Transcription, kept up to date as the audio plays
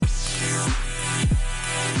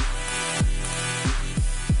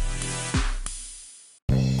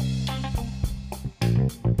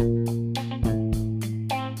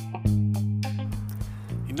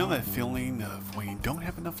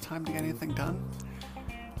time to get anything done?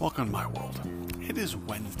 Welcome to my world. It is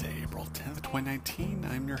Wednesday, April 10th, 2019.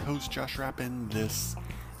 I'm your host, Josh Rapp, and this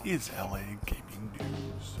is LA Gaming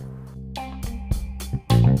News.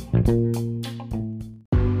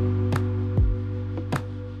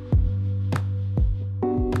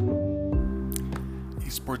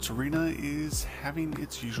 Esports Arena is having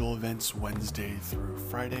its usual events Wednesday through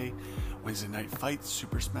Friday. Wednesday Night Fights,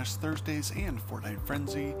 Super Smash Thursdays, and Fortnite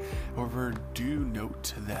Frenzy. However, do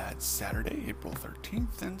note that Saturday, April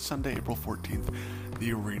 13th, and Sunday, April 14th,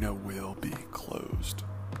 the arena will be closed.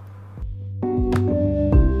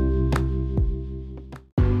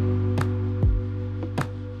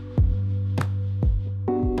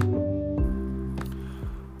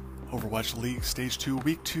 Overwatch League Stage 2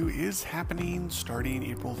 Week 2 is happening starting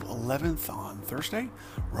April 11th on Thursday,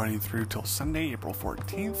 running through till Sunday, April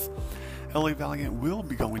 14th. LA Valiant will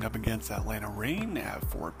be going up against Atlanta Reign at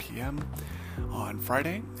 4 p.m. on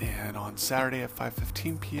Friday, and on Saturday at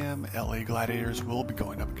 5:15 p.m. LA Gladiators will be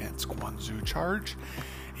going up against Guangzhou Charge.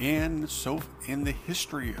 And so in the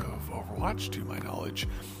history of Overwatch, to my knowledge,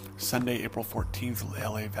 Sunday, April 14th,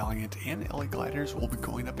 LA Valiant and LA Gladiators will be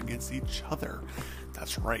going up against each other.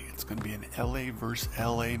 That's right, it's going to be an LA versus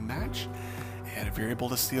LA match. And if you're able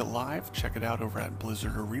to see it live, check it out over at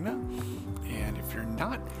Blizzard Arena. And if you're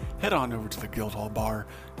not, head on over to the Guildhall Bar,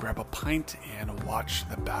 grab a pint, and watch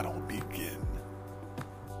the battle begin.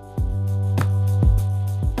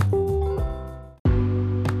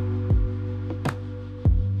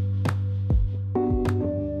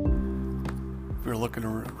 If you're looking to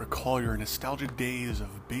recall your nostalgic days of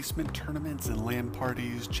basement tournaments and LAN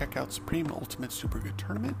parties, check out Supreme Ultimate Super Good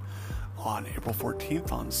Tournament on April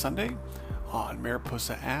 14th on Sunday on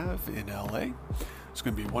Mariposa Ave in LA. It's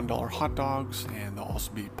going to be $1 hot dogs, and there'll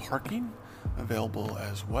also be parking available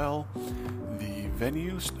as well. The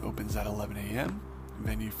venue opens at 11 a.m.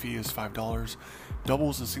 Venue fee is $5.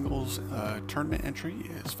 Doubles and singles tournament entry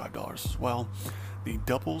is $5 as well. The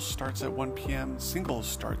doubles starts at 1 p.m. Singles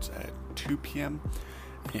starts at 2 p.m.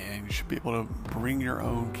 And you should be able to bring your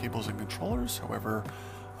own cables and controllers. However,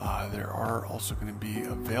 there are also going to be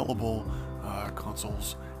available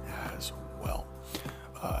consoles as well.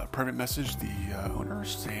 Private message the owner,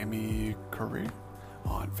 Sammy Curry,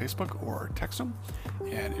 on Facebook or text him.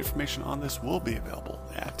 And information on this will be available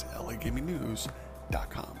at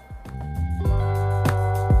lagamingnews.com.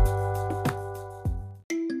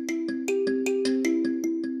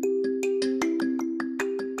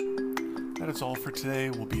 That is all for today.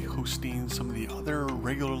 We'll be hosting some of the other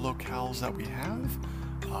regular locales that we have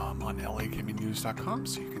on lagamingnews.com,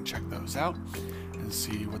 so you can check those out and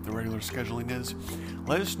see what the regular scheduling is.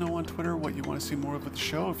 Let us know on Twitter what you want to see more of with the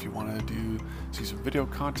show. If you want to see some video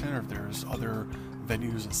content, or if there's other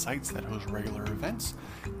venues and sites that host regular events,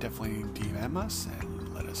 definitely DM us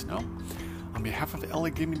and let us know. On behalf of LA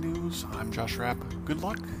Gaming News, I'm Josh Rapp. Good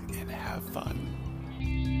luck and have fun.